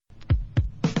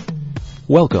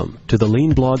Welcome to the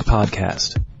Lean Blog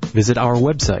Podcast. Visit our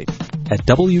website at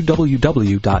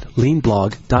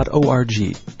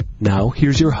www.leanblog.org. Now,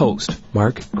 here's your host,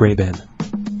 Mark Graban.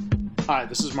 Hi,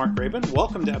 this is Mark Graban.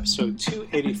 Welcome to episode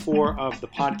 284 of the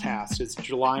podcast. It's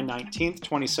July 19th,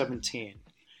 2017.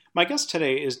 My guest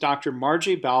today is Dr.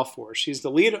 Margie Balfour. She's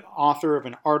the lead author of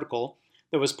an article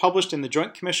that was published in the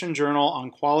Joint Commission Journal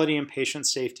on Quality and Patient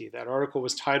Safety. That article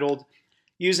was titled,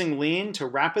 Using Lean to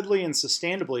Rapidly and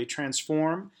Sustainably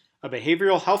Transform a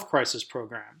Behavioral Health Crisis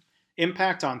Program,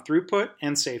 Impact on Throughput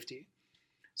and Safety.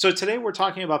 So today we're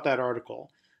talking about that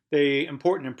article, the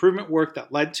important improvement work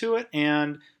that led to it,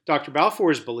 and Dr.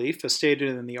 Balfour's belief, as stated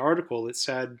in the article, it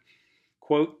said,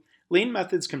 quote, Lean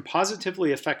methods can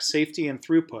positively affect safety and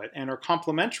throughput and are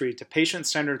complementary to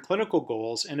patient-centered clinical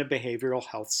goals in a behavioral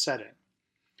health setting.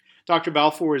 Dr.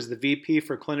 Balfour is the VP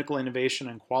for Clinical Innovation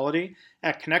and Quality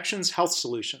at Connections Health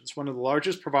Solutions, one of the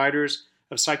largest providers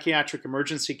of psychiatric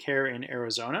emergency care in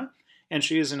Arizona, and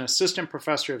she is an assistant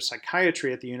professor of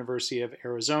psychiatry at the University of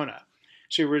Arizona.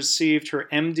 She received her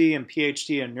MD and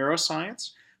PhD in neuroscience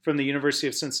from the University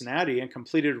of Cincinnati and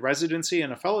completed residency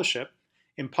and a fellowship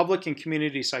in public and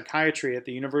community psychiatry at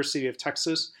the University of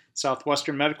Texas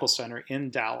Southwestern Medical Center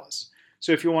in Dallas.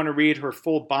 So if you want to read her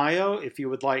full bio, if you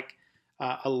would like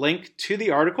a link to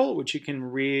the article, which you can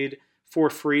read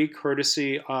for free,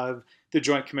 courtesy of the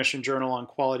Joint Commission Journal on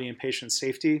Quality and Patient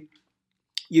Safety,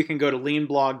 you can go to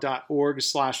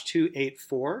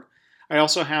leanblog.org/284. I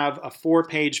also have a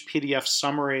 4-page PDF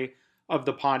summary of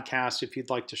the podcast if you'd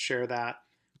like to share that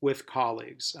with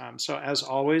colleagues. So as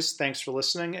always, thanks for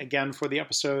listening. Again, for the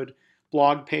episode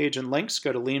blog page and links,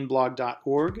 go to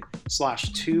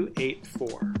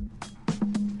leanblog.org/284.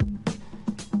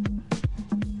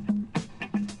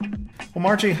 Well,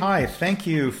 Margie, hi. Thank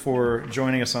you for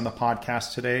joining us on the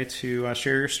podcast today to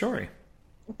share your story.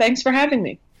 Thanks for having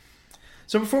me.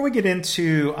 So before we get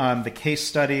into the case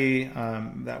study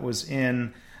that was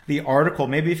in the article,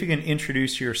 maybe if you can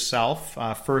introduce yourself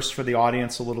first for the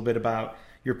audience, a little bit about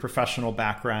your professional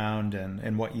background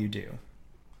and what you do.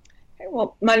 Okay,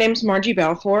 well, my name is Margie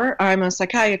Balfour. I'm a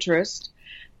psychiatrist,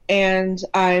 and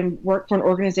I work for an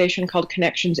organization called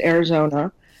Connections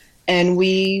Arizona. And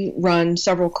we run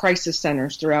several crisis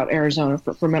centers throughout Arizona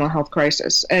for mental health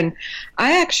crisis. And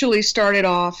I actually started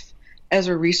off as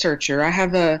a researcher. I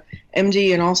have a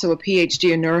MD and also a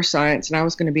PhD in neuroscience, and I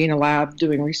was going to be in a lab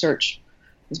doing research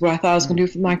is what I thought I was going to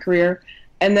do for my career.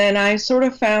 And then I sort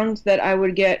of found that I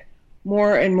would get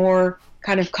more and more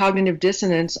kind of cognitive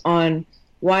dissonance on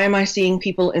why am I seeing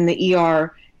people in the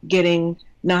ER getting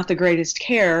not the greatest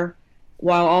care,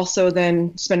 while also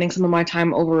then spending some of my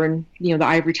time over in, the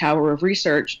ivory tower of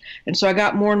research. And so I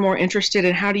got more and more interested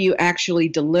in how do you actually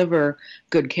deliver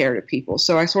good care to people.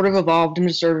 So I sort of evolved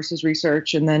into services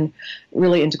research and then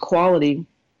really into quality.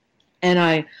 And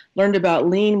I learned about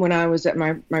Lean when I was at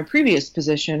my previous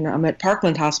position. I'm at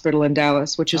Parkland Hospital in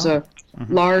Dallas, which is a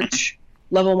large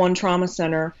level 1 trauma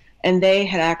center. And they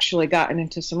had actually gotten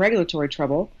into some regulatory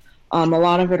trouble, a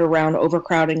lot of it around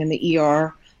overcrowding in the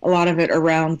ER, a lot of it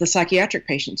around the psychiatric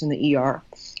patients in the ER.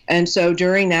 And so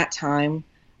during that time,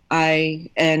 I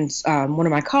and one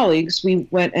of my colleagues, we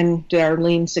went and did our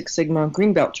Lean Six Sigma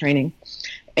Greenbelt training.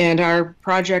 And our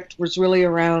project was really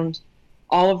around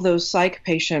all of those psych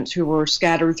patients who were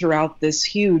scattered throughout this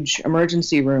huge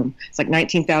emergency room. It's like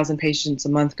 19,000 patients a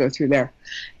month go through there.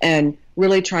 And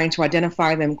really trying to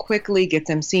identify them quickly, get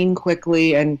them seen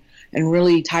quickly, and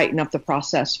really tighten up the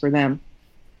process for them.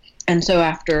 And so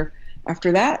after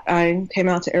that, I came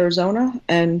out to Arizona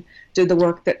and did the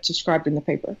work that's described in the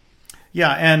paper.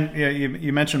 Yeah, and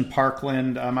you mentioned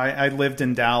Parkland. I lived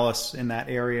in Dallas in that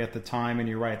area at the time, and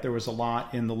you're right, there was a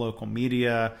lot in the local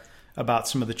media about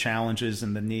some of the challenges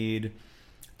and the need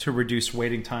to reduce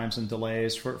waiting times and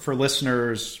delays. For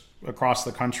listeners across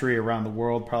the country, around the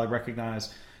world, probably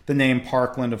recognize the name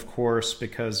Parkland, of course,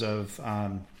 because of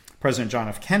President John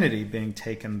F. Kennedy being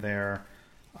taken there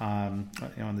on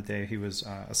the day he was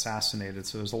assassinated.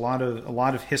 So there's a lot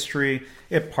of history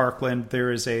at Parkland.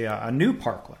 There is a new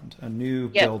Parkland, a new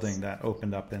building that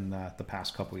opened up in the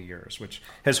past couple of years, which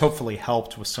has hopefully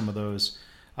helped with some of those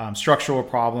structural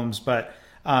problems. But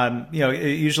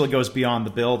it usually goes beyond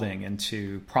the building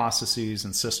into processes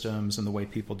and systems and the way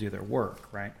people do their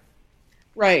work, right?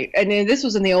 Right. And this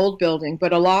was in the old building,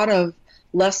 but a lot of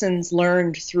lessons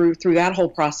learned through that whole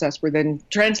process were then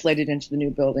translated into the new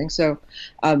building. So,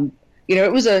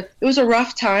 it was a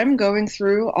rough time going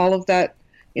through all of that,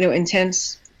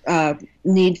 intense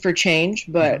need for change,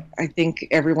 but I think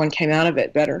everyone came out of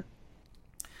it better.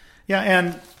 Yeah,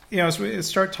 and as we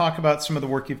start talking about some of the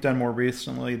work you've done more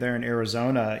recently there in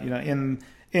Arizona, in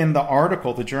in the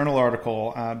article, the journal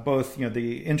article, both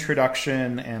the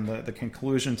introduction and the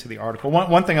conclusion to the article.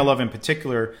 One thing I love in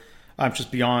particular,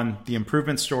 just beyond the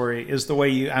improvement story, is the way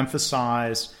you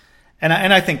emphasize, and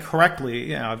I think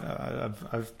correctly.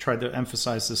 I've tried to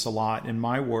emphasize this a lot in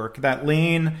my work, that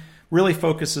lean really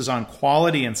focuses on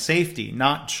quality and safety,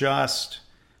 not just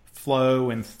flow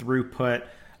and throughput.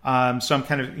 So I'm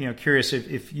kind of curious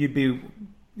if you'd be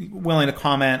willing to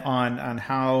comment on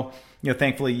how.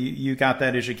 Thankfully, you got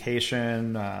that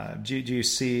education. Do you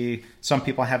see some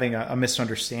people having a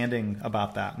misunderstanding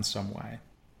about that in some way?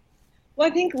 Well,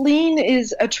 I think lean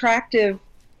is attractive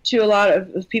to a lot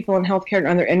of people in healthcare and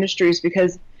other industries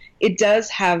because it does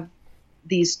have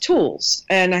these tools.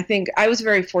 And I think I was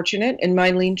very fortunate in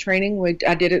my lean training.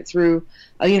 I did it through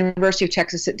University of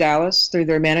Texas at Dallas, through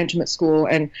their management school.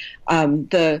 And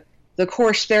the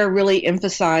course there really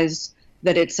emphasized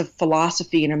that it's a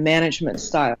philosophy and a management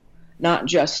style, not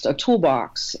just a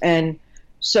toolbox. And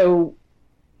so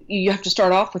you have to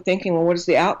start off with thinking, well, what is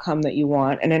the outcome that you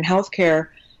want? And in healthcare,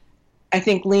 I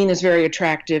think lean is very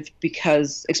attractive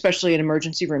because, especially in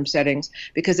emergency room settings,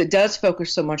 because it does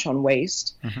focus so much on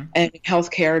waste. Mm-hmm. And in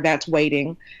healthcare, that's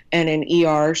waiting. And in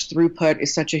ERs, throughput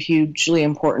is such a hugely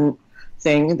important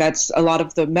thing. That's a lot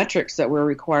of the metrics that we're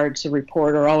required to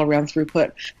report are all around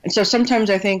throughput. And so sometimes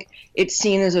I think it's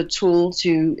seen as a tool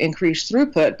to increase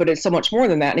throughput, but it's so much more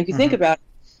than that. And if you think about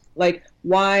it, like,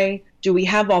 why do we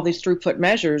have all these throughput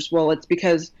measures? Well, it's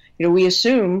because, we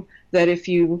assume that if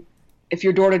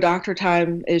your door-to-doctor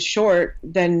time is short,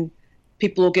 then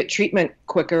people will get treatment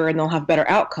quicker and they'll have better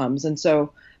outcomes. And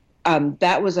so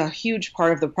that was a huge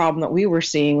part of the problem that we were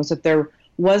seeing, was that there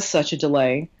was such a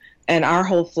delay. And our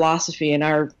whole philosophy in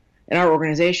our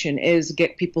organization is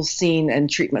get people seen and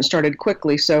treatment started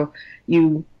quickly. So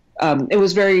it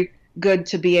was very good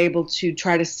to be able to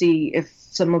try to see if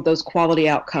some of those quality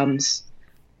outcomes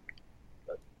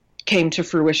came to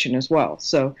fruition as well.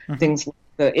 So things like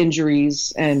the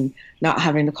injuries and not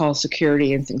having to call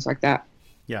security and things like that.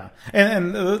 Yeah,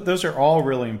 and those are all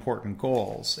really important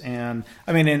goals. And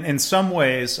I mean, in some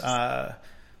ways,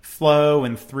 flow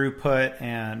and throughput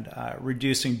and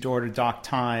reducing door-to-doc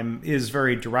time is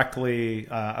very directly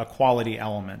a quality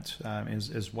element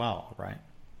as well, right?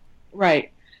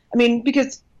 Right. I mean,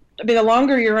 because the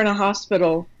longer you're in a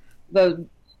hospital, the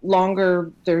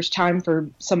longer there's time for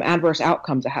some adverse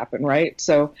outcome to happen, right?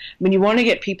 So, you want to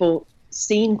get people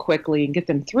seen quickly and get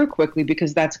them through quickly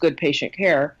because that's good patient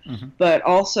care. Mm-hmm. But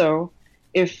also,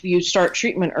 if you start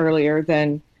treatment earlier,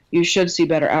 then you should see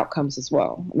better outcomes as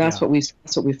well. And that's what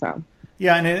we found.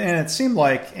 Yeah, and it seemed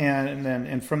like,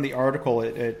 and from the article,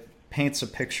 it paints a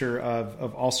picture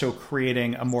of also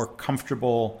creating a more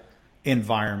comfortable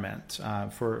environment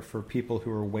for people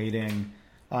who are waiting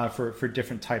for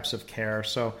different types of care.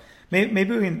 So maybe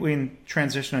we can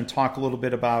transition and talk a little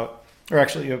bit about, or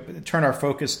actually turn our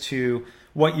focus to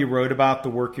what you wrote about, the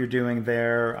work you're doing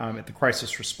there at the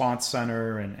Crisis Response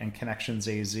Center and Connections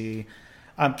AZ.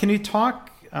 Can you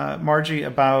talk, Margie,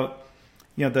 about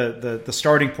the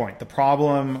starting point, the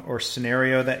problem or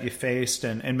scenario that you faced,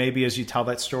 and maybe as you tell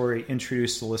that story,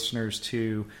 introduce the listeners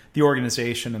to the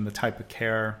organization and the type of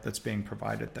care that's being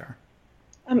provided there?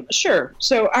 Sure.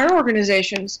 So our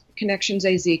organization's Connections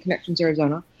AZ, Connections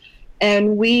Arizona,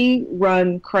 and we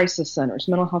run crisis centers,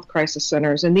 mental health crisis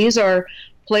centers, and these are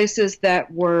places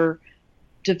that were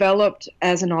developed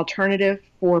as an alternative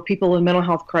for people in mental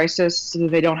health crisis so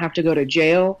that they don't have to go to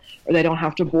jail or they don't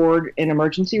have to board in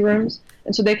emergency rooms.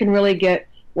 And so they can really get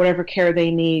whatever care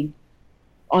they need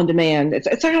on demand. It's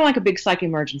kind of like a big psych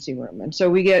emergency room. And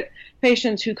so we get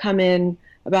patients who come in,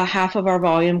 about half of our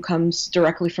volume comes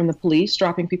directly from the police,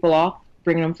 dropping people off,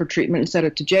 bringing them for treatment instead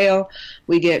of to jail.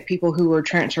 We get people who are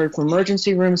transferred from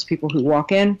emergency rooms, people who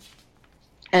walk in.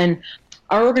 And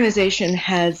our organization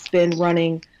has been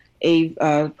running a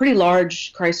pretty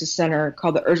large crisis center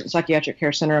called the Urgent Psychiatric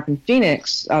Care Center up in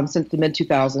Phoenix since the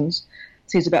mid-2000s.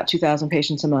 Sees about 2,000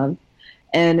 patients a month.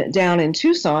 And down in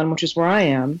Tucson, which is where I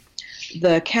am,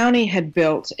 the county had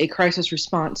built a crisis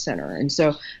response center. And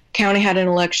so county had an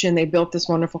election. They built this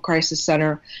wonderful crisis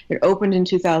center. It opened in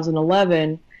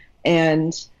 2011,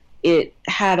 and it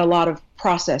had a lot of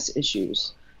process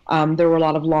issues. There were a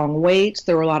lot of long waits.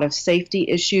 There were a lot of safety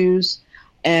issues.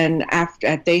 And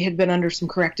after they had been under some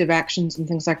corrective actions and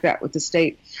things like that with the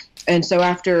state. And so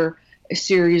after a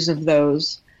series of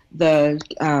those, the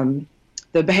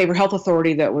Behavioral Health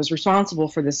Authority that was responsible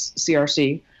for this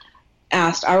CRC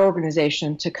asked our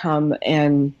organization to come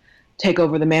and take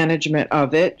over the management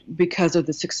of it because of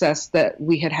the success that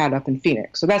we had had up in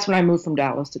Phoenix. So that's when I moved from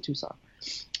Dallas to Tucson.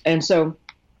 And so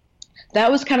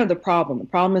that was kind of the problem. The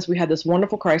problem is we had this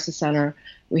wonderful crisis center.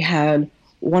 We had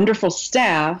wonderful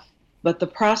staff, but the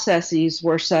processes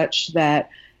were such that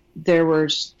there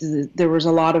was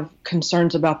a lot of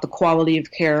concerns about the quality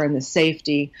of care and the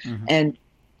safety,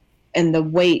 and the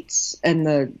waits and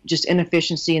the just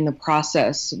inefficiency in the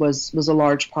process was a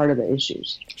large part of the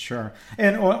issues. Sure.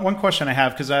 And one question I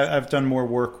have, because I've done more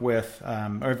work with,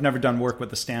 or I've never done work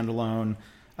with a standalone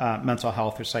mental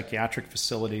health or psychiatric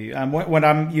facility. What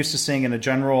I'm used to seeing in a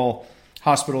general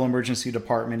hospital emergency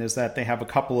department is that they have a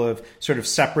couple of sort of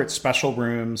separate special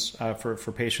rooms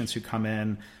for patients who come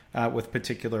in with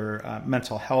particular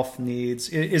mental health needs.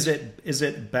 Is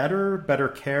it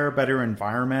better care, better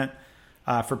environment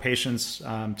for patients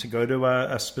to go to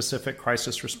a specific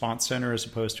crisis response center as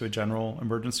opposed to a general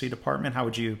emergency department? How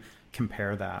would you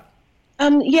compare that?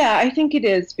 Yeah, I think it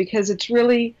is, because it's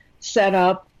really set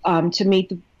up to meet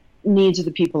the needs of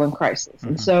the people in crisis.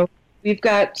 And so we've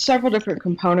got several different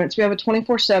components. We have a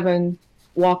 24/7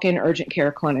 walk-in urgent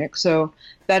care clinic. So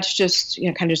that's just,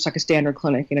 kind of just like a standard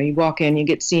clinic. You walk in, you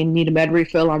get seen, need a med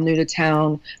refill, I'm new to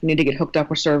town, you need to get hooked up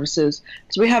with services.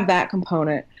 So we have that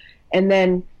component. And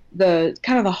then the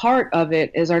kind of the heart of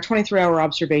it is our 23-hour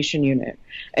observation unit.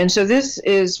 And so this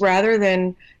is, rather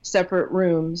than separate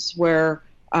rooms where,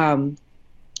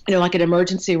 like an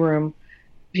emergency room,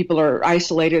 people are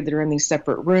isolated, they're in these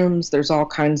separate rooms. There's all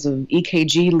kinds of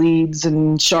EKG leads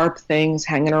and sharp things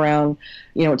hanging around.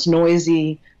 It's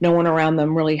noisy. No one around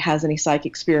them really has any psych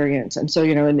experience. And so,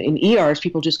 in ERs,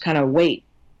 people just kind of wait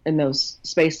in those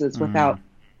spaces without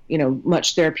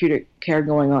much therapeutic care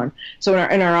going on. So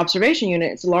in our observation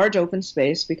unit, it's a large open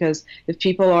space, because if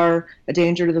people are a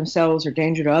danger to themselves or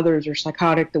danger to others or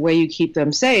psychotic, the way you keep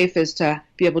them safe is to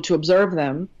be able to observe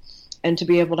them and to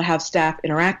be able to have staff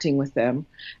interacting with them.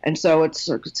 And so it's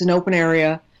an open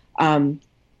area.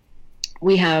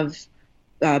 We have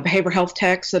behavioral health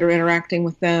techs that are interacting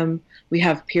with them. We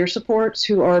have peer supports,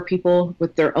 who are people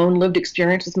with their own lived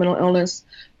experience with mental illness,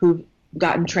 who've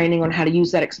gotten training on how to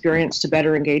use that experience to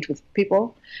better engage with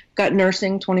people. We've got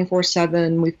nursing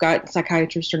 24/7. We've got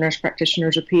psychiatrists or nurse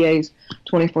practitioners or PAs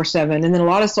 24/7. And then a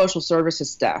lot of social services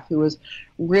staff who was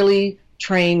really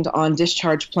trained on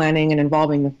discharge planning and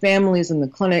involving the families and the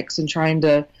clinics and trying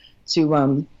to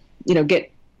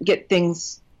get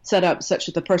things set up such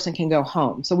that the person can go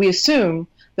home. So we assume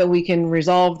that we can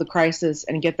resolve the crisis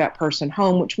and get that person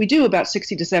home, which we do about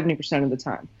 60 to 70% of the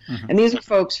time. And these are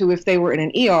folks who, if they were in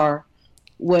an ER,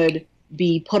 would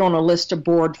be put on a list of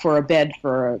board for a bed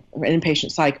for an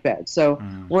inpatient psych bed. So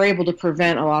we're able to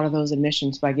prevent a lot of those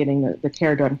admissions by getting the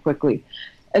care done quickly.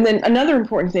 And then another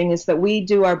important thing is that we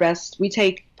do our best. We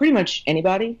take pretty much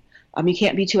anybody. You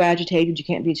can't be too agitated. You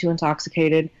can't be too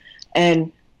intoxicated.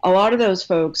 And a lot of those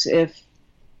folks, if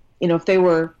they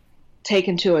were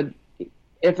taken to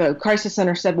if a crisis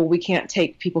center said, well, we can't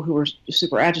take people who were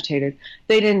super agitated,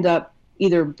 they'd end up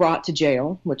either brought to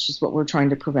jail, which is what we're trying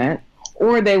to prevent,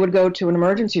 or they would go to an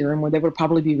emergency room where they would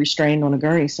probably be restrained on a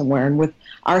gurney somewhere. And with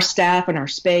our staff and our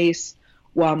space,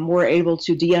 we're able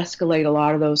to de-escalate a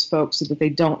lot of those folks so that they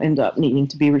don't end up needing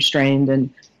to be restrained and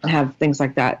have things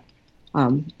like that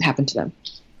happen to them.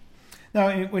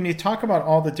 Now, when you talk about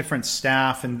all the different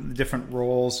staff and the different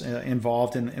roles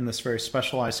involved in this very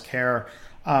specialized care,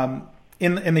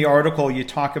 in the article, you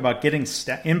talk about getting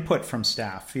input from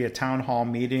staff via town hall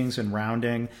meetings and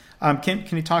rounding. Can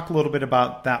you talk a little bit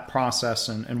about that process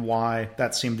and why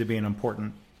that seemed to be an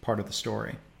important part of the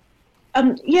story?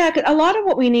 Yeah, a lot of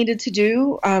what we needed to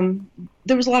do,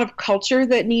 there was a lot of culture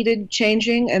that needed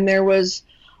changing, and there was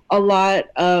a lot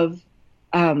of,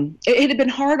 it had been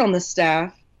hard on the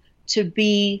staff to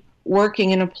be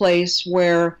working in a place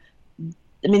where,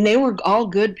 they were all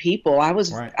good people. I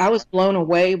was blown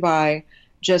away by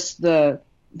just the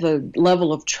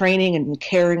level of training and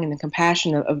caring and the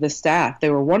compassion of the staff. They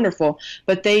were wonderful,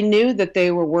 but they knew that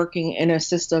they were working in a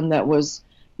system that was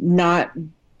not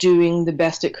doing the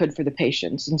best it could for the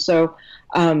patients. And so,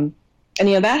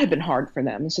 that had been hard for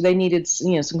them. And so they needed,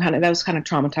 that was kind of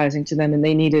traumatizing to them, and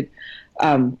they needed,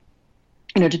 to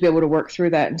be able to work through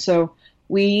that. And so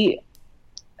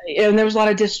and there was a lot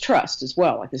of distrust as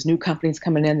well. Like, this new company's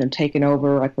coming in, they're taking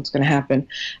over, like, what's going to happen?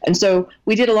 And so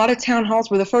we did a lot of town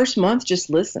halls where the first month just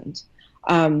listened.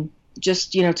 Tell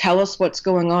us what's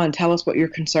going on. Tell us what your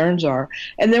concerns are.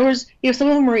 And there was, some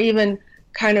of them were even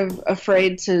kind of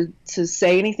afraid to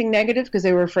say anything negative because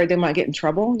they were afraid they might get in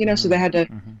trouble, so they had to,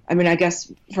 I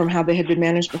guess from how they had been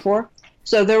managed before.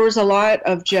 So there was a lot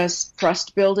of just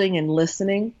trust building and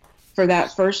listening for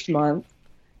that first month.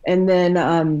 And then,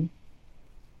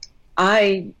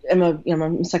 I'm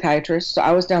a psychiatrist, so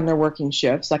I was down there working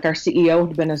shifts. Like, our CEO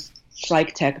had been a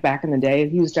psych tech back in the day.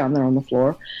 He was down there on the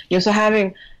floor. So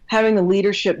having having the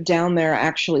leadership down there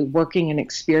actually working and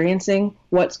experiencing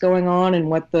what's going on and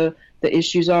what the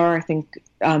issues are, I think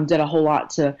did a whole lot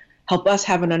to help us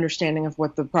have an understanding of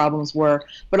what the problems were,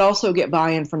 but also get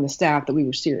buy-in from the staff that we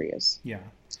were serious. Yeah.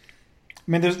 I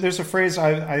mean, there's a phrase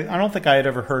I don't think I had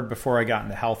ever heard before I got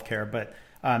into healthcare, but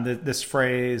this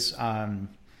phrase,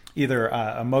 either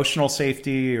emotional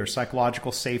safety or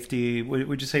psychological safety,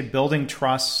 would you say building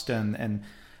trust and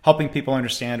helping people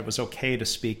understand it was okay to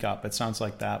speak up? It sounds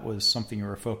like that was something you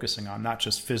were focusing on, not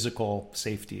just physical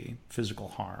safety, physical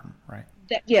harm, right?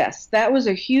 Yes, that was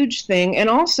a huge thing. And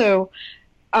also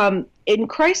in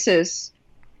crisis,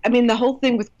 I mean, the whole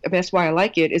thing with, that's why I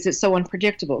like it, is it's so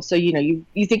unpredictable. So, you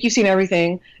think you've seen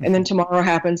everything, and then tomorrow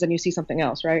happens and you see something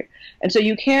else, right? And so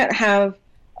you can't have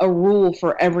a rule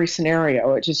for every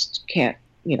scenario. It just can't,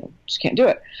 just can't do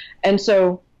it. And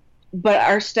so, but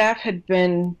our staff had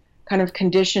been kind of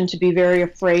conditioned to be very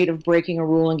afraid of breaking a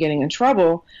rule and getting in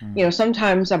trouble.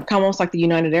 Sometimes almost like the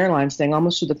United Airlines thing,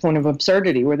 almost to the point of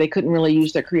absurdity, where they couldn't really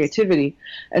use their creativity.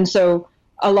 And so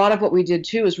a lot of what we did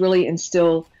too is really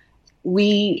instill,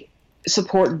 we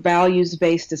support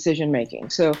values-based decision-making.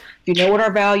 So if you know what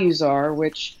our values are,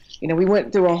 which, we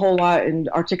went through a whole lot in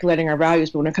articulating our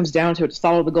values, but when it comes down to it, it's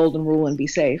follow the golden rule and be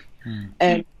safe.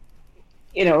 And,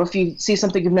 if you see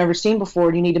something you've never seen before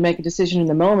and you need to make a decision in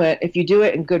the moment, if you do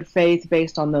it in good faith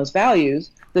based on those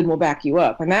values, then we'll back you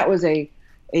up. And that was a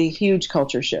huge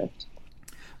culture shift.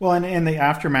 Well, and in the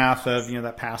aftermath of,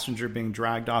 that passenger being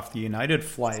dragged off the United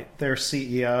flight, their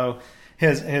CEO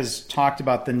has talked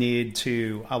about the need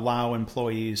to allow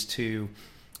employees to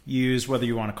use, whether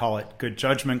you want to call it good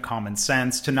judgment, common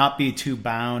sense, to not be too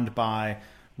bound by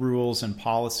rules and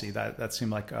policy. That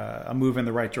seemed like a move in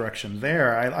the right direction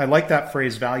there. I like that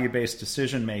phrase, value-based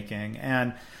decision-making.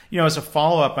 And, as a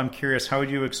follow-up, I'm curious, how would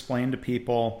you explain to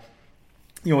people,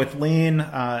 with Lean,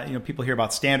 people hear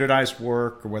about standardized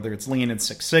work, or whether it's Lean and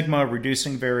Six Sigma,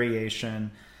 reducing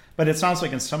variation. But it sounds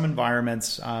like in some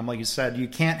environments, like you said, you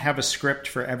can't have a script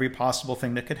for every possible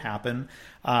thing that could happen.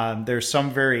 There's some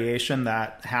variation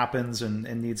that happens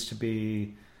and needs to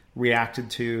be reacted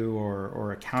to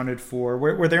or accounted for.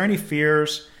 Were there any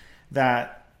fears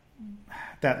that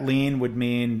Lean would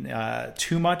mean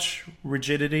too much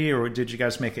rigidity, or did you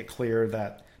guys make it clear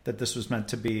that this was meant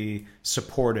to be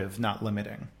supportive, not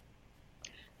limiting?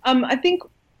 I think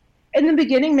in the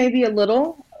beginning, maybe a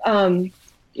little,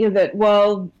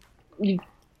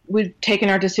 we've taken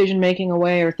our decision-making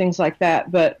away or things like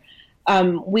that. But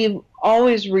we've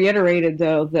always reiterated,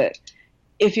 though, that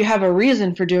if you have a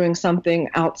reason for doing something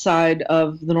outside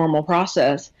of the normal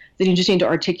process, then you just need to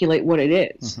articulate what it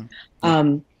is.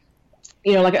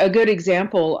 Like a good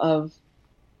example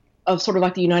of sort of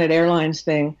like the United Airlines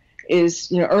thing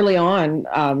is, early on,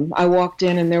 I walked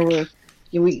in and there were,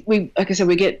 we like I said,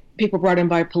 we get people brought in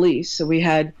by police. So we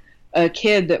had a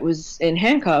kid that was in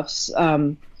handcuffs,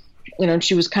 and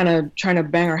she was kind of trying to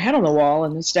bang her head on the wall,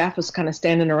 and the staff was kind of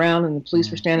standing around and the police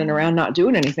were standing around not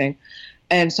doing anything.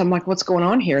 And so I'm like, what's going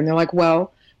on here? And they're like,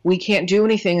 well, we can't do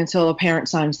anything until a parent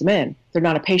signs them in. They're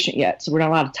not a patient yet, so we're not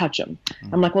allowed to touch them.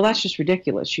 I'm like, well, that's just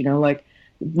ridiculous. Like,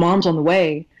 mom's on the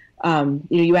way.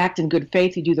 You act in good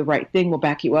faith, you do the right thing, we'll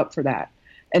back you up for that.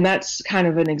 And that's kind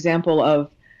of an example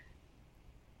of,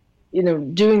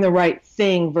 doing the right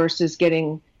thing versus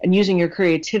getting and using your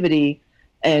creativity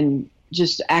and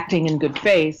just acting in good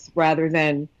faith rather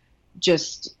than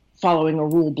just following a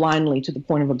rule blindly to the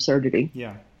point of absurdity.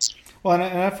 Yeah. Well, and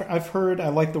I've heard, I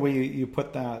like the way you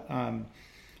put that.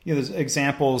 There's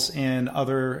examples in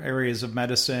other areas of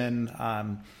medicine.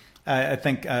 I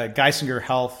think Geisinger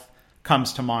Health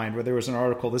comes to mind, where there was an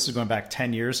article, this is going back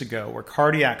 10 years ago, where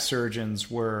cardiac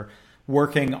surgeons were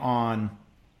working on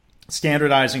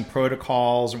standardizing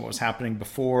protocols and what was happening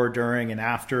before, during, and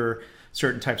after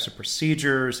certain types of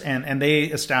procedures. And they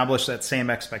established that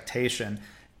same expectation.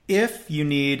 If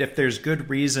there's good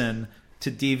reason to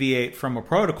deviate from a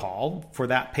protocol for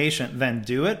that patient, then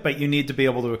do it, but you need to be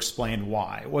able to explain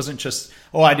why. It wasn't just,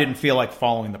 I didn't feel like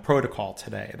following the protocol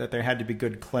today, that there had to be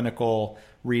good clinical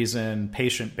reason,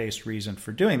 patient-based reason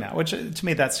for doing that, which to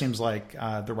me, that seems like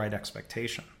the right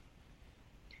expectation.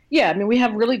 Yeah, I mean, we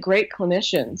have really great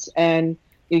clinicians, and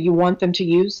you want them to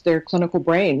use their clinical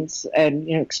brains and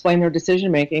explain their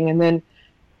decision making, and then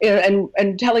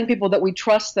and telling people that we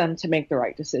trust them to make the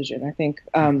right decision. I think,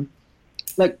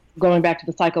 like going back to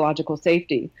the psychological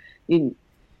safety,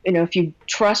 if you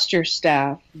trust your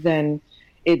staff, then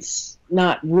it's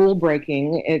not rule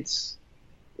breaking. It's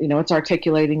it's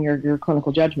articulating your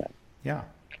clinical judgment. Yeah.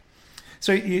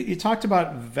 So you talked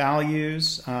about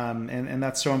values, and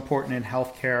that's so important in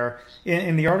healthcare.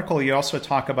 In the article, you also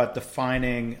talk about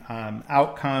defining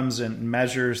outcomes and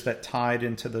measures that tied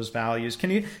into those values.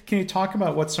 Can you talk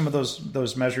about what some of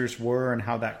those measures were and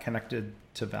how that connected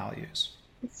to values?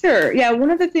 Sure. Yeah.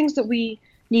 One of the things that we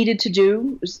needed to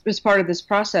do as part of this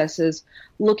process is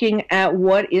looking at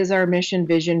what is our mission,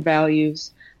 vision,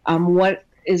 values, what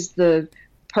is the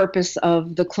purpose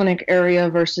of the clinic area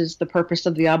versus the purpose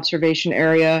of the observation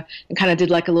area, and kind of did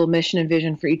like a little mission and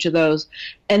vision for each of those.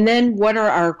 And then what are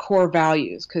our core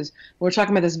values? Because when we're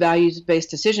talking about this values-based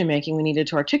decision making, we needed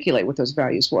to articulate what those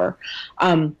values were.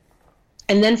 And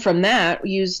then from that,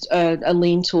 we used a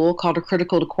lean tool called a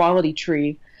critical to quality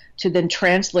tree to then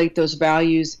translate those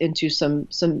values into some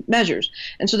measures.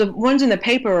 And so the ones in the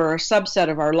paper are a subset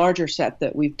of our larger set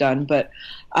that we've done, but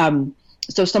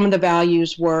so some of the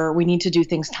values were, we need to do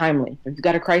things timely. If you've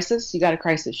got a crisis, you got a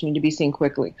crisis. You need to be seen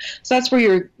quickly. So that's where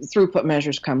your throughput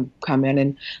measures come in.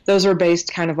 And those are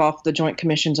based kind of off the Joint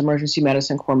Commission's emergency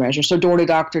medicine core measures. So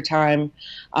door-to-doctor time,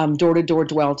 door-to-door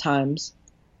dwell times.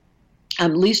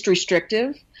 Least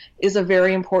restrictive is a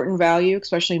very important value,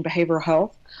 especially in behavioral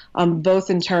health, both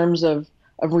in terms of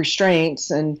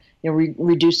restraints and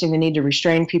reducing the need to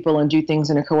restrain people and do things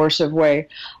in a coercive way,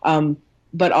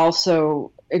 but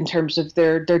also in terms of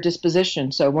their disposition.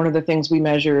 So one of the things we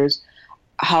measure is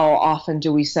how often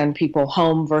do we send people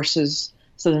home versus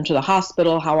send them to the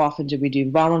hospital? How often do we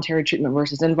do voluntary treatment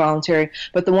versus involuntary?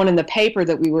 But the one in the paper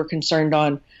that we were concerned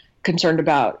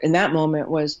about in that moment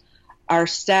was our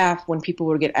staff, when people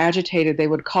would get agitated, they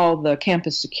would call the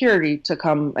campus security to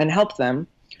come and help them.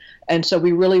 And so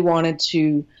we really wanted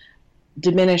to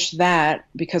diminish that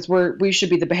because we should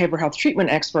be the behavioral health treatment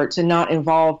experts and not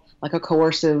involve like a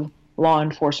coercive law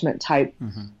enforcement type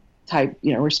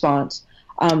response.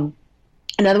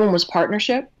 Another one was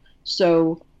partnership.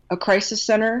 So a crisis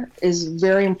center is a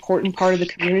very important part of the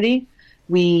community.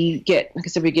 We get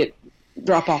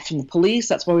drop off from the police.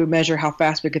 That's why we measure how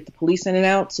fast we get the police in and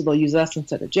out. So they'll use us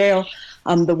instead of jail.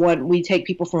 We take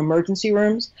people from emergency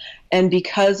rooms, and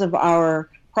because of our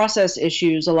process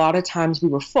issues, a lot of times we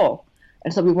were full,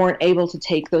 and so we weren't able to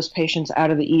take those patients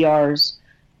out of the ERs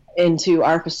into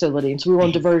our facility. And so we were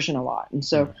on diversion a lot. And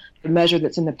so the measure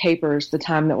that's in the paper is the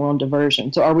time that we're on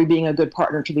diversion. So are we being a good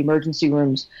partner to the emergency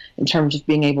rooms in terms of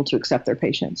being able to accept their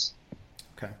patients?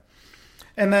 Okay.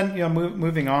 And then,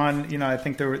 moving on, I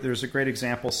think there's a great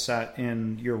example set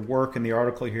in your work in the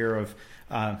article here of,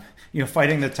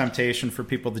 fighting the temptation for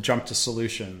people to jump to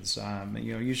solutions.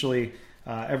 Usually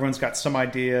everyone's got some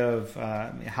idea of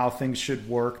how things should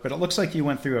work, but it looks like you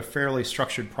went through a fairly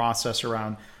structured process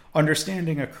around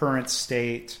understanding a current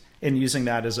state and using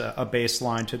that as a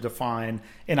baseline to define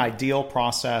an ideal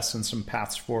process and some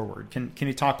paths forward. Can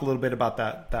you talk a little bit about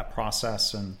that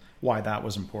process and why that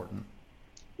was important?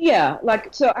 Yeah,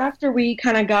 so after we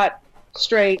kind of got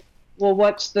straight, well,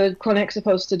 what's the clinic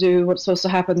supposed to do? What's supposed to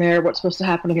happen there? What's supposed to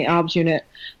happen in the OBS unit?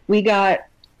 We got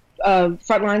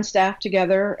frontline staff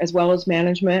together as well as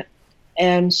management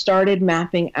and started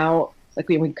mapping out,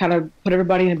 we kind of put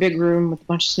everybody in a big room with a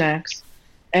bunch of snacks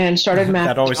and started mapping.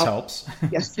 That always helps.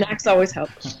 Yes, snacks always help.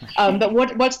 But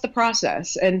what's the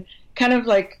process? And kind of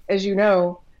as you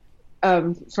know,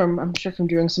 I'm sure from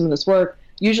doing some of this work,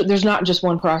 usually there's not just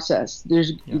one process.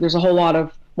 There's a whole lot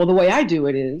of, well, the way I do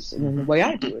it is, and then the way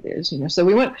I do it is, So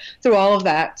we went through all of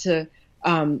that to,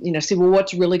 see, well,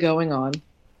 what's really going on.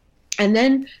 And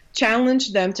then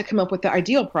challenge them to come up with the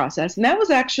ideal process. And that was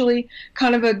actually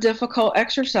kind of a difficult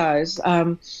exercise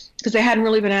because they hadn't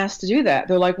really been asked to do that.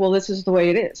 They're like, well, this is the way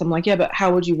it is. I'm like, yeah, but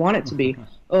how would you want it to be?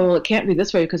 Oh, well, it can't be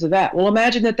this way because of that. Well,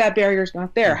 imagine that barrier's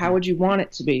not there. How would you want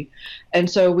it to be? And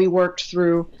so we worked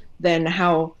through then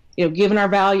how, given our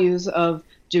values of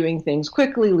doing things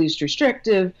quickly, least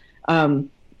restrictive,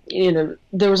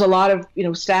 there was a lot of,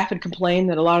 staff had complained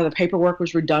that a lot of the paperwork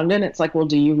was redundant. It's like, well,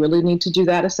 do you really need to do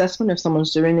that assessment if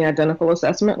someone's doing the identical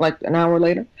assessment like an hour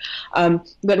later?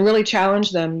 But really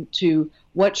challenge them to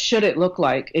what should it look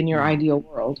like in your ideal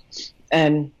world?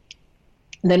 And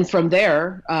then from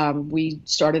there, we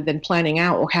started then planning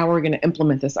out how we're going to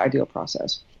implement this ideal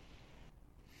process.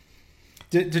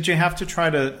 Did you have to try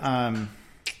to...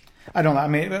 I don't know. I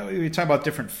mean, we talk about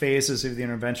different phases of the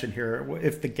intervention here.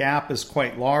 If the gap is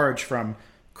quite large from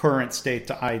current state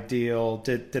to ideal,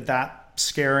 did that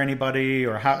scare anybody?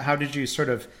 Or how did you sort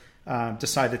of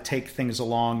decide to take things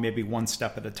along maybe one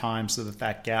step at a time so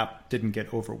that gap didn't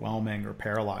get overwhelming or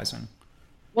paralyzing?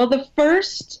 Well, the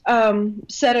first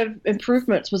set of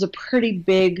improvements was a pretty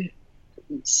big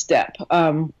step.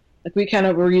 We kind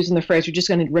of were using the phrase, you're just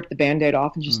going to rip the Band-Aid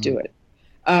off and just do it.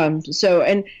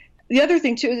 the other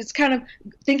thing too is it's kind of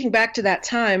thinking back to that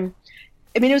time.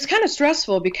 I mean, it was kind of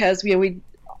stressful because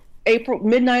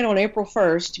midnight on April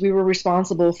 1st, we were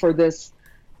responsible for this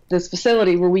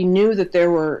facility where we knew that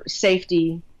there were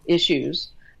safety issues.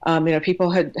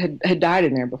 People had died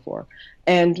in there before,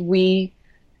 and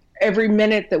every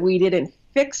minute that we didn't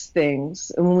fix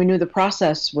things, and when we knew the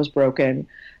process was broken,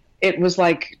 it was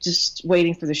like just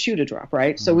waiting for the shoe to drop,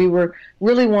 right? Mm-hmm. So we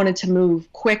really wanted to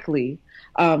move quickly,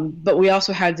 but we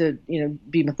also had to,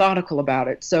 be methodical about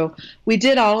it. So we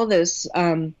did all of this.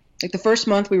 Like the first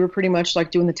month, we were pretty much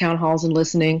like doing the town halls and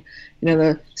listening.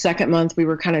 The second month, we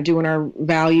were kind of doing our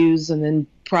values and then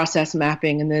process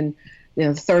mapping, and then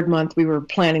the third month, we were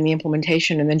planning the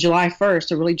implementation. And then July 1st,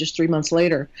 so really just 3 months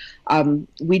later,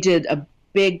 we did a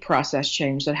big process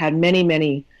change that had many,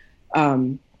 many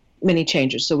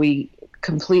changes. So we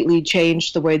completely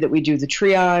changed the way that we do the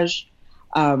triage.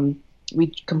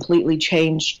 We completely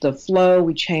changed the flow.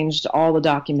 We changed all the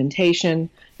documentation.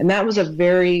 And that was a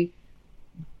very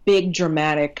big,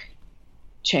 dramatic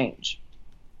change.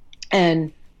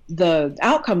 And the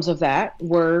outcomes of that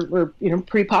were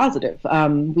pretty positive.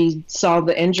 We saw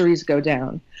the injuries go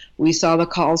down. We saw the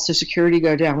calls to security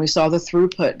go down. We saw the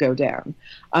throughput go down.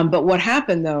 But what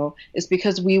happened, though, is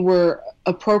because we were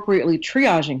appropriately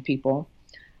triaging people,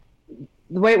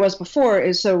 the way it was before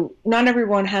is so not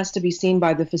everyone has to be seen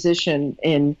by the physician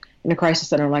in a crisis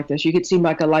center like this. You get seen by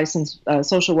like a licensed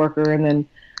social worker, and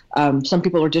then some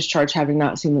people are discharged having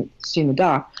not seen the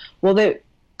doc. Well,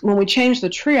 when we changed the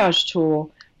triage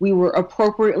tool, we were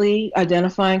appropriately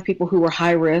identifying people who were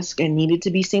high risk and needed to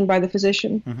be seen by the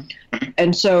physician. Mm-hmm.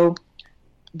 And so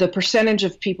the percentage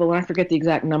of people, and I forget the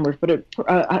exact numbers, but it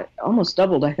almost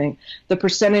doubled, I think, the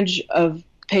percentage of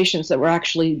patients that were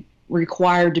actually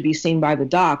required to be seen by the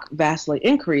doc vastly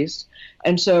increased.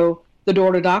 And so the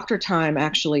door-to-doctor time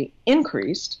actually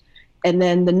increased. And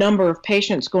then the number of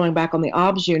patients going back on the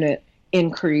OBS unit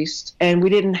increased. And we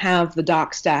didn't have the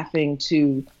doc staffing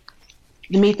to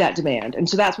meet that demand. And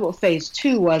so that's what phase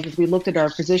 2 was, is we looked at our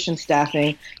physician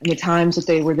staffing and the times that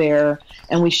they were there,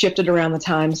 and we shifted around the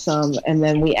time some, and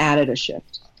then we added a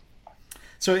shift.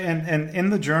 So, and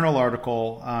in the journal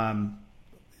article,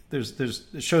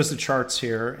 it shows the charts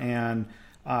here. And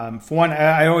for one,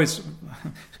 I always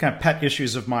kind of pet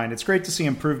issues of mine. It's great to see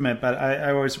improvement, but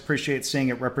I always appreciate seeing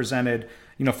it represented,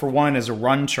 for one, as a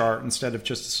run chart instead of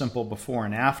just a simple before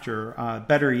and after.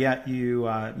 Better yet, you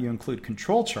include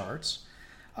control charts.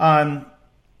 And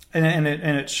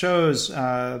it shows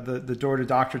the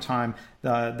door-to-doctor time,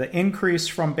 the increase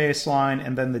from baseline,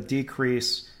 and then the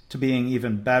decrease to being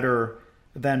even better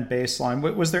than baseline.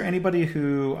 Was there anybody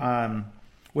who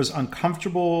was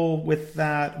uncomfortable with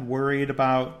that, worried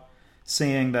about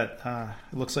seeing that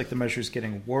it looks like the measure is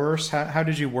getting worse? How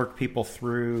did you work people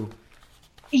through?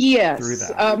 Yes, through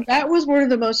that? That was one of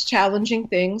the most challenging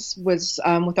things was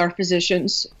with our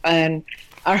physicians. And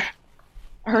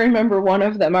I remember one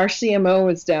of them, our CMO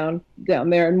was down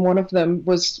there, and one of them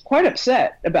was quite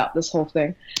upset about this whole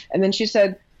thing. And then she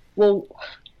said, well,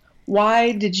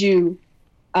 why did you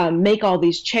make all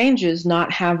these changes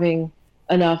not having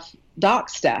enough doc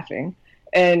staffing?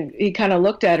 And he kind of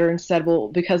looked at her and said, well,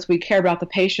 because we care about the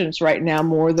patients right now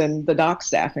more than the doc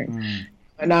staffing.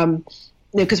 And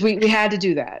because we had to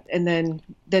do that. And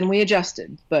then we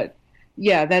adjusted. But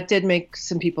yeah, that did make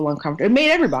some people uncomfortable. It made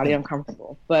everybody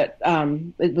uncomfortable, but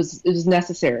it was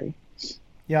necessary.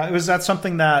 Yeah, was that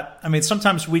something that,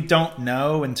 sometimes we don't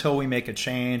know until we make a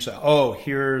change. Oh,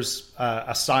 here's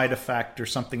a side effect or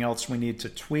something else we need to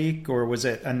tweak, or was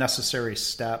it a necessary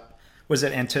step? Was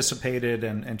it anticipated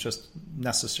and just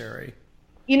necessary?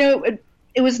 It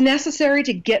was necessary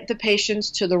to get the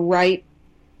patients to the right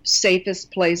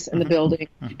safest place in the building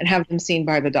and have them seen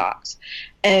by the docs.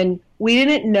 And we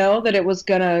didn't know that it was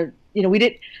gonna,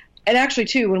 and actually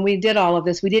too, when we did all of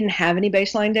this, we didn't have any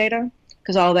baseline data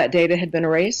because all that data had been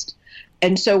erased.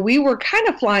 And so we were kind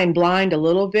of flying blind a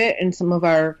little bit in some of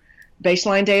our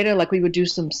baseline data. Like we would do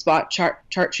some spot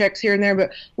chart checks here and there, but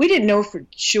we didn't know for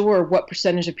sure what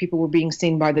percentage of people were being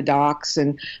seen by the docs.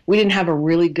 And we didn't have a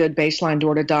really good baseline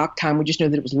door to doc time. We just knew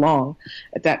that it was long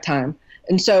at that time.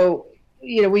 And so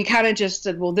we kind of just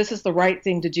said, well, this is the right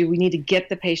thing to do. We need to get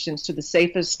the patients to the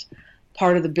safest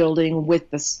part of the building with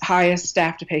the highest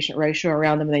staff to patient ratio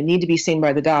around them. And they need to be seen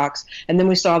by the docs. And then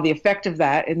we saw the effect of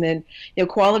that. And then,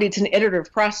 quality, it's an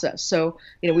iterative process. So,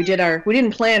 we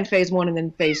didn't plan phase 1 and then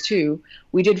phase 2.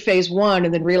 We did phase 1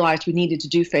 and then realized we needed to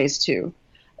do phase 2.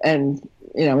 And,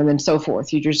 and then so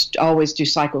forth. You just always do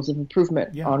cycles of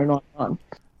improvement on and on and on.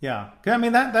 Yeah.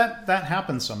 That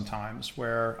happens sometimes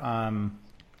where,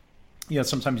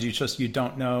 sometimes you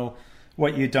don't know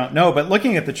what you don't know. But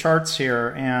looking at the charts here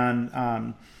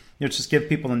and just give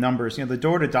people the numbers. The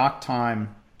door to doc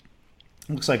time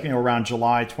looks like around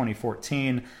July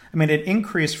 2014. I mean, it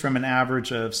increased from an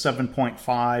average of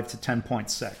 7.5 to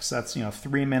 10.6. That's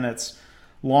 3 minutes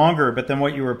longer. But then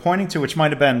what you were pointing to, which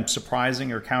might have been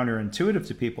surprising or counterintuitive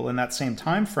to people in that same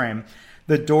time frame,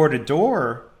 the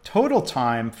door-to-door total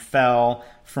time fell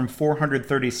from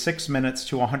 436 minutes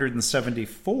to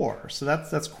 174. So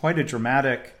that's quite a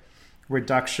dramatic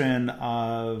reduction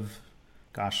of,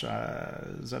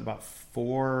 is that about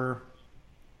 4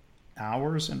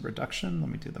 hours in reduction? Let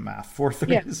me do the math.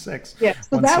 436, yeah.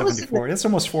 So 174. That's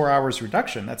almost 4 hours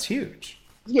reduction. That's huge.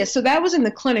 Yeah, so that was in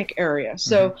the clinic area.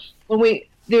 So when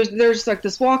there's like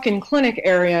this walk-in clinic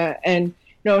area, and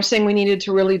I was saying we needed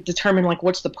to really determine like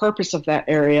what's the purpose of that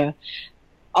area.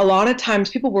 A lot of times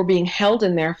people were being held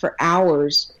in there for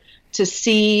hours to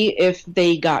see if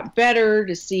they got better,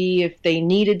 to see if they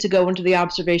needed to go into the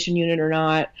observation unit or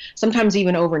not, sometimes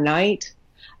even overnight.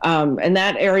 And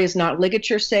that area is not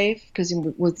ligature safe because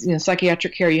with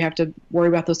psychiatric care, you have to worry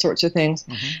about those sorts of things.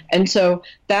 And so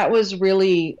that was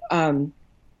really,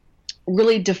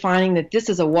 really defining that this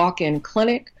is a walk-in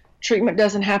clinic. Treatment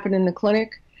doesn't happen in the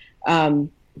clinic. You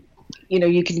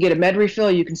can get a med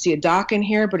refill, you can see a doc in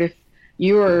here, but if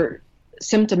you are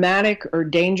symptomatic or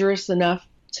dangerous enough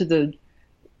to the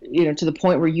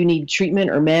point where you need treatment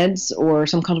or meds or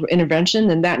some kind of intervention,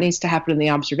 then that needs to happen in the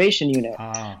observation unit.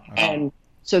 And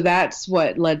so that's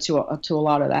what led to a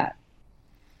lot of that.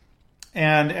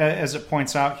 And as it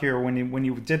points out here, when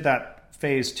you did that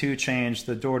phase 2 change,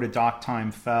 the door-to-doc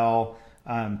time fell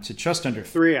to just under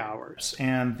 3 hours,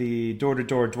 and the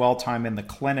door-to-door dwell time in the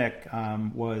clinic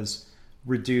was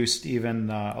reduced even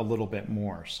a little bit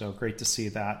more. So great to see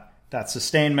that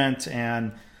sustainment.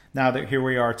 And now that here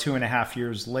we are 2.5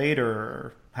 years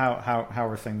later, how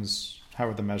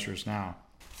are the measures now?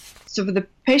 So for the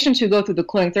patients who go through the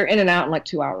clinic, they're in and out in like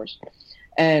 2 hours.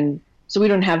 And so we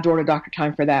don't have door-to-doctor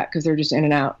time for that because they're just in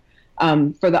and out.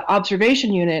 For the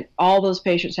observation unit, all those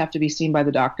patients have to be seen by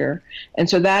the doctor. And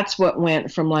so that's what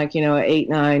went from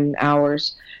 8-9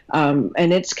 hours.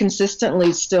 And it's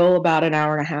consistently still about an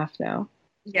hour and a half now.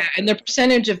 Yeah, and the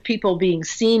percentage of people being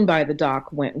seen by the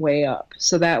doc went way up.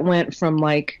 So that went from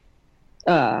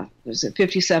 57%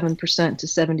 to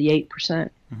 78%,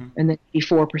 and then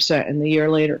 84% in the year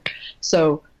later.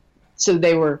 So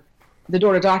the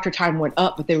door-to-doctor time went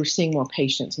up, but they were seeing more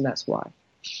patients, and that's why.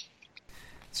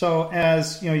 So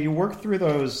as you work through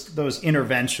those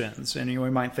interventions, and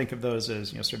we might think of those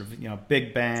as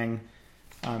big bang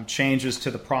changes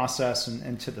to the process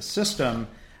and to the system.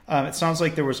 It sounds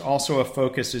like there was also a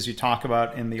focus, as you talk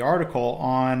about in the article,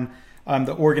 on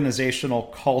the organizational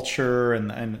culture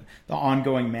and the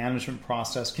ongoing management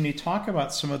process. Can you talk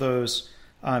about some of those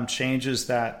changes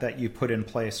that you put in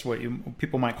place, what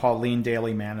people might call lean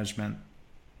daily management?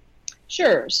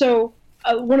 Sure. So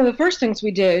one of the first things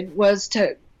we did was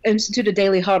to institute a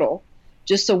daily huddle,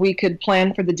 just so we could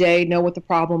plan for the day, know what the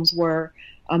problems were,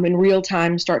 in real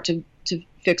time, start to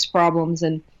fix problems,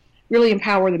 and really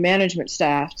empower the management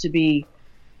staff to be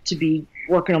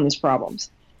working on these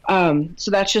problems. So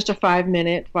that's just a 5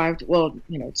 minute,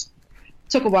 it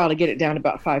took a while to get it down to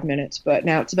about 5 minutes, but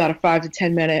now it's about a 5 to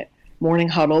 10 minute morning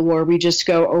huddle where we just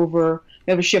go over,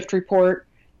 we have a shift report,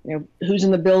 who's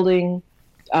in the building,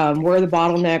 where are the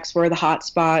bottlenecks, where are the hot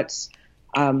spots.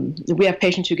 We have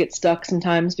patients who get stuck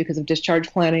sometimes because of discharge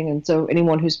planning, and so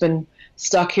anyone who's been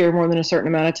stuck here more than a certain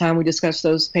amount of time, we discuss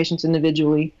those patients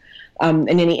individually, and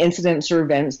any incidents or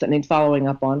events that need following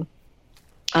up on.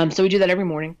 So we do that every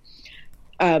morning.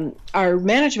 Our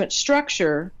management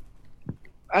structure,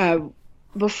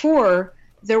 before,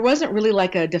 there wasn't really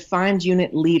like a defined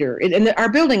unit leader. Our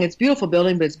building, it's a beautiful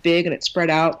building, but it's big and it's spread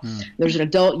out. There's an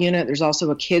adult unit. There's also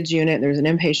a kids unit. There's an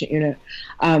inpatient unit.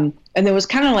 And there was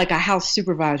kind of like a house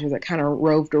supervisor that kind of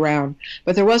roved around.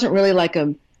 But there wasn't really like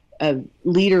a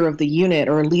leader of the unit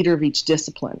or a leader of each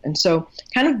discipline. And so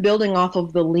kind of building off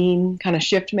of the lean kind of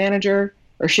shift manager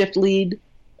or shift lead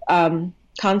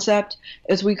concept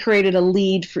is we created a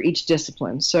lead for each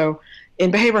discipline. So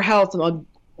in behavioral health,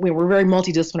 we're very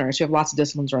multidisciplinary, so we have lots of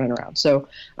disciplines running around. So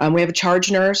we have a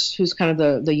charge nurse who's kind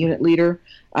of the unit leader.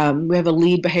 We have a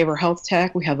lead behavioral health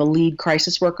tech. We have a lead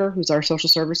crisis worker who's our social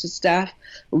services staff,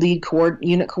 lead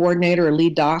unit coordinator, or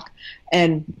lead doc.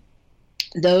 And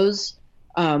those,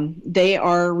 they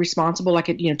are responsible, like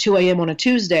at 2 a.m. on a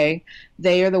Tuesday,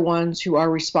 they are the ones who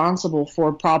are responsible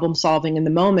for problem solving in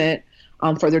the moment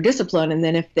for their discipline. And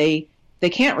then if they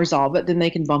can't resolve it, then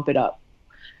they can bump it up.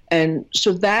 And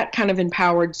so that kind of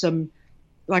empowered some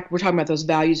like we're talking about those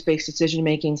values-based decision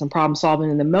making, some problem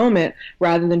solving in the moment,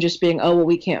 rather than just being, oh, well,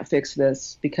 we can't fix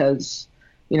this because,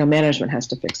 management has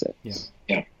to fix it.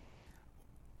 Yeah.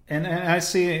 And I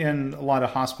see in a lot of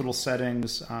hospital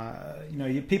settings,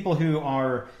 people who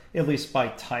are, at least by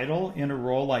title, in a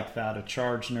role like that, a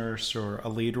charge nurse or a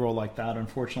lead role like that,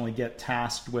 unfortunately get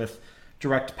tasked with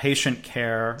direct patient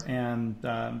care, and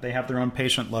they have their own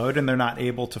patient load, and they're not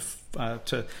able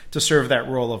to serve that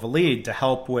role of a lead to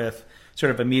help with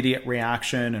sort of immediate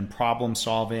reaction and problem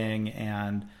solving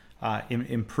and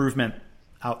improvement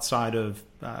outside of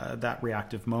that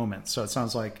reactive moment. So it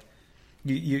sounds like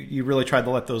you really tried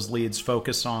to let those leads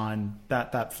focus on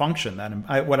that function,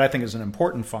 what I think is an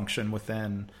important function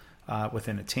within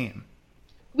a team.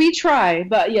 We try,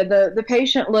 but yeah, the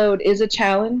patient load is a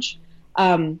challenge.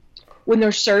 When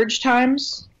there's surge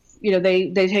times,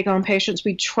 they take on patients.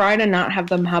 We try to not have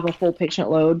them have a full patient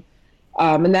load.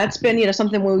 And that's been,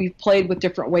 something where we've played with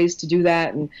different ways to do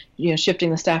that and,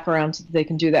 shifting the staff around so that they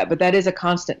can do that. But that is a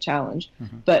constant challenge.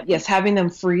 Mm-hmm. But yes, having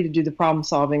them free to do the problem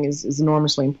solving is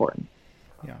enormously important.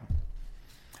 Yeah.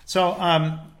 So,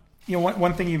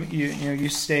 one thing you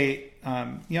state,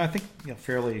 I think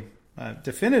fairly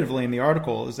definitively in the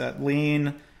article is that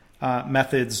lean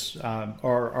methods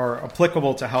are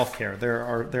applicable to healthcare.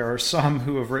 There are some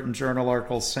who have written journal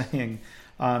articles saying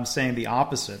the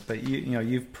opposite, but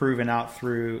you've proven out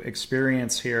through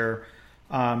experience here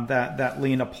that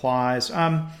lean applies.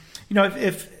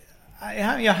 If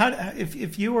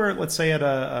you were, let's say, at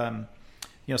a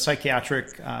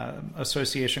psychiatric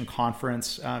association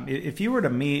conference, if you were to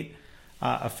meet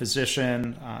a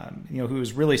physician who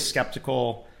is really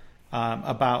skeptical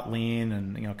about lean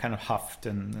and kind of huffed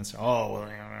and say,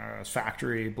 it's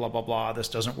factory, blah blah blah, this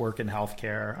doesn't work in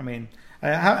healthcare. I mean,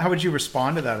 how would you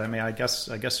respond to that? I mean, I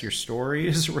guess your story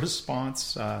is a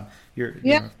response, the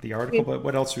article, but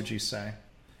what else would you say?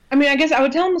 I mean, I guess I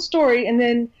would tell them the story, and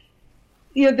then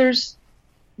there's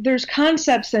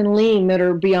concepts in lean that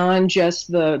are beyond just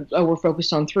we're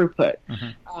focused on throughput.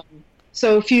 Mm-hmm.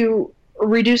 So if you are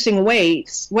reducing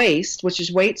waste, which is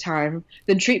wait time,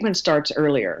 then treatment starts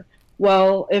earlier.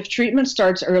 Well, if treatment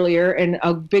starts earlier, and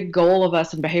a big goal of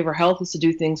us in behavioral health is to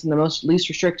do things in the least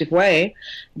restrictive way,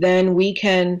 then we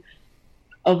can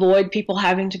avoid people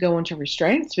having to go into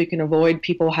restraints. We can avoid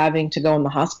people having to go in the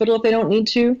hospital if they don't need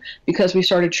to, because we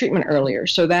started treatment earlier.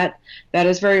 So that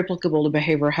is very applicable to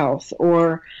behavioral health.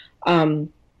 Or,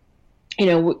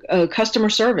 customer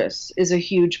service is a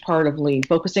huge part of lean,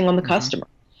 focusing on the customer.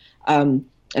 And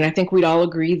I think we'd all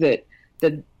agree that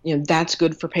that's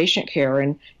good for patient care.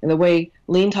 And the way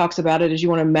lean talks about it is you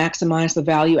want to maximize the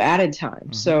value added time.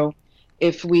 Mm-hmm. So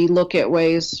if we look at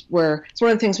ways where, it's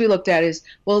one of the things we looked at is,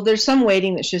 well, there's some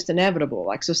waiting that's just inevitable.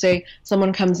 Like, so say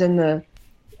someone comes in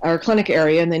our clinic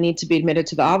area and they need to be admitted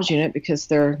to the obs unit because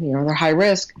they're high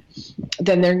risk,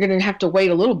 then they're going to have to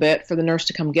wait a little bit for the nurse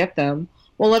to come get them.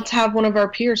 Well, let's have one of our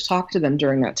peers talk to them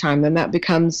during that time. Then that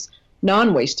becomes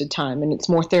non-wasted time and it's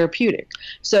more therapeutic.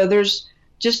 So there's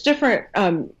just different,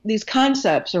 these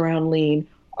concepts around lean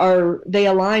they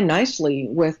align nicely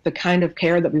with the kind of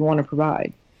care that we want to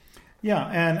provide. Yeah,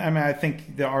 and I mean, I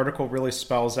think the article really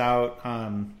spells out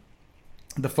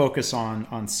the focus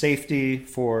on safety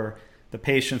for the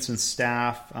patients and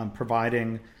staff,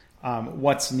 providing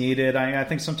what's needed. I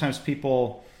think sometimes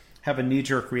people have a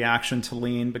knee-jerk reaction to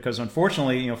lean because,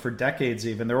 unfortunately, for decades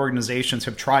even, their organizations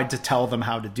have tried to tell them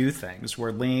how to do things.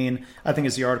 Where lean, I think,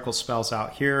 as the article spells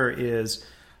out here, is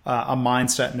a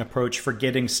mindset and approach for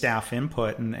getting staff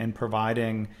input and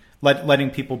providing. Letting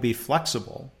people be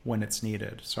flexible when it's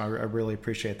needed. So I really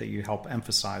appreciate that you help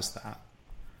emphasize that.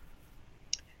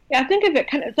 Yeah, I think of it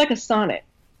it's like a sonnet.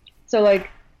 So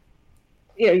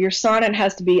your sonnet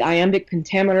has to be iambic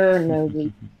pentameter,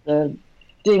 and the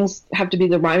things have to be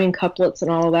the rhyming couplets and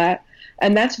all of that.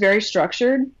 And that's very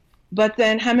structured. But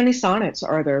then how many sonnets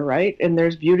are there, right? And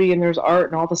there's beauty and there's art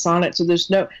and all the sonnets. So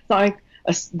it's not like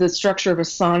the structure of a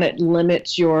sonnet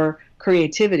limits your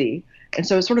creativity. And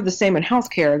so it's sort of the same in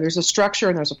healthcare. There's a structure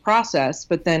and there's a process,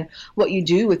 but then what you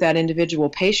do with that individual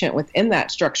patient within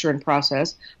that structure and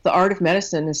process, the art of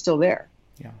medicine is still there.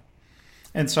 Yeah.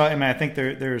 And so, I mean, I think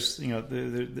there's,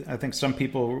 I think some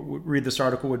people read this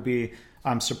article would be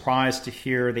surprised to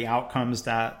hear the outcomes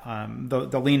that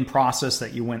the lean process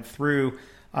that you went through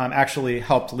actually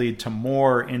helped lead to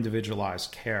more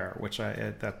individualized care, which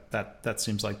that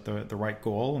seems like the right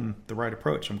goal and the right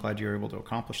approach. I'm glad you were able to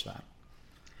accomplish that.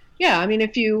 Yeah, I mean,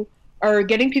 if you are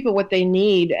getting people what they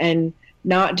need and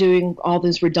not doing all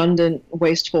this redundant,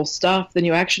 wasteful stuff, then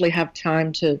you actually have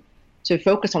time to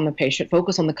focus on the patient,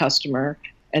 focus on the customer,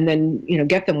 and then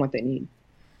get them what they need.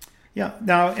 Yeah.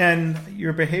 Now, in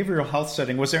your behavioral health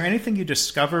setting, was there anything you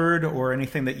discovered or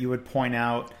anything that you would point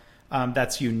out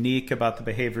that's unique about the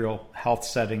behavioral health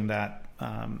setting that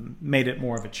made it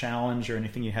more of a challenge, or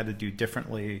anything you had to do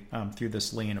differently through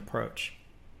this lean approach?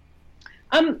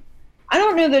 I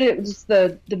don't know that it was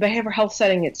the behavioral health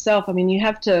setting itself. I mean, you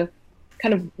have to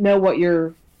kind of know what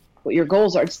your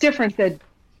goals are. It's different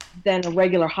than a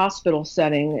regular hospital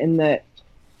setting in that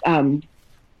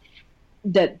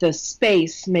that the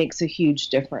space makes a huge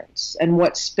difference, and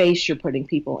what space you're putting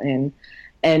people in,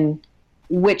 and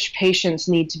which patients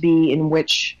need to be in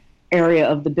which area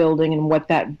of the building, and what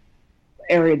that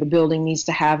area of the building needs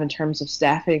to have in terms of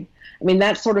staffing. I mean,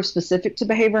 that's sort of specific to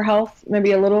behavioral health,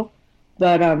 maybe a little,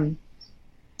 but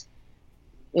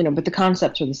but the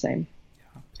concepts are the same.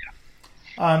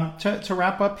 To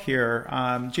wrap up here,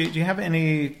 do you have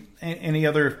any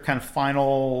other kind of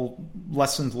final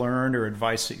lessons learned or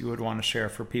advice that you would want to share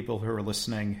for people who are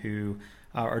listening who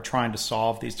are trying to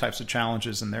solve these types of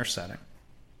challenges in their setting?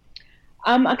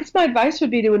 I guess my advice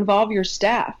would be to involve your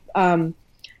staff.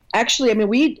 Actually, I mean,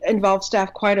 we involve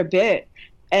staff quite a bit,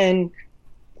 and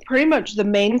pretty much the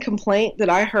main complaint that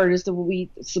I heard is that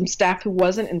some staff who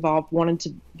wasn't involved wanted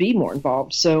to be more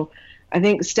involved. So I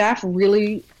think staff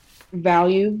really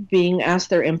value being asked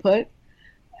their input,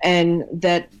 and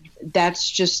that's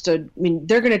just they're going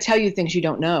to tell you things you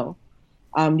don't know.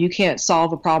 You can't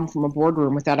solve a problem from a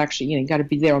boardroom without actually, you got to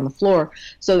be there on the floor.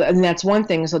 So, and that's one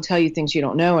thing, is they'll tell you things you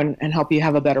don't know and help you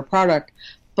have a better product.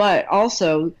 But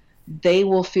also, they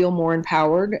will feel more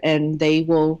empowered, and they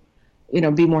will,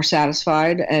 be more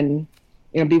satisfied, and,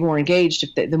 be more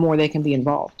engaged the more they can be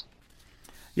involved.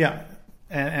 Yeah.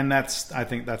 And I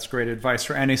think that's great advice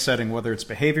for any setting, whether it's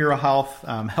behavioral health,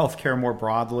 healthcare more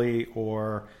broadly,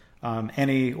 or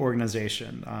any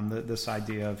organization. This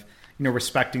idea of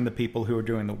respecting the people who are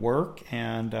doing the work,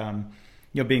 and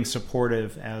being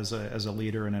supportive as a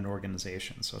leader in an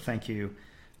organization. So thank you,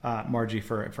 Margie,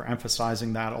 for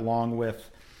emphasizing that, along with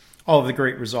all of the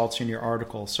great results in your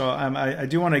article. So I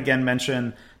do want to again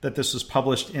mention that this was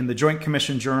published in the Joint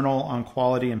Commission Journal on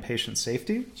Quality and Patient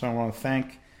Safety. So I want to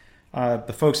thank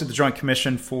the folks at the Joint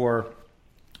Commission for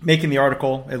making the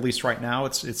article. At least right now,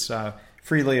 it's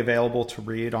freely available to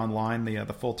read online,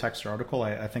 the full text article.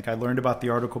 I think I learned about the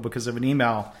article because of an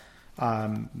email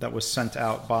that was sent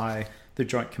out by the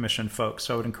Joint Commission folks.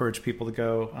 So I would encourage people to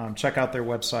go check out their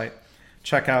website,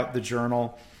 check out the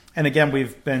journal. And again,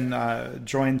 we've been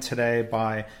joined today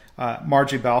by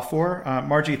Margie Balfour.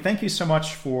 Margie, thank you so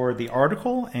much for the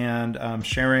article and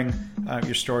sharing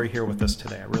your story here with us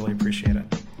today. I really appreciate it.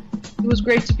 It was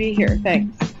great to be here.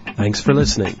 Thanks. Thanks for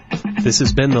listening. This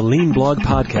has been the Lean Blog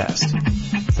Podcast.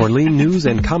 For Lean news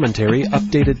and commentary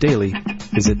updated daily,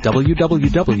 visit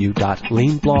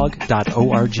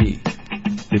www.leanblog.org.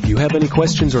 If you have any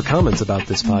questions or comments about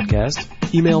this podcast,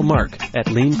 email Mark at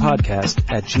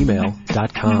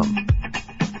leanpodcast@gmail.com.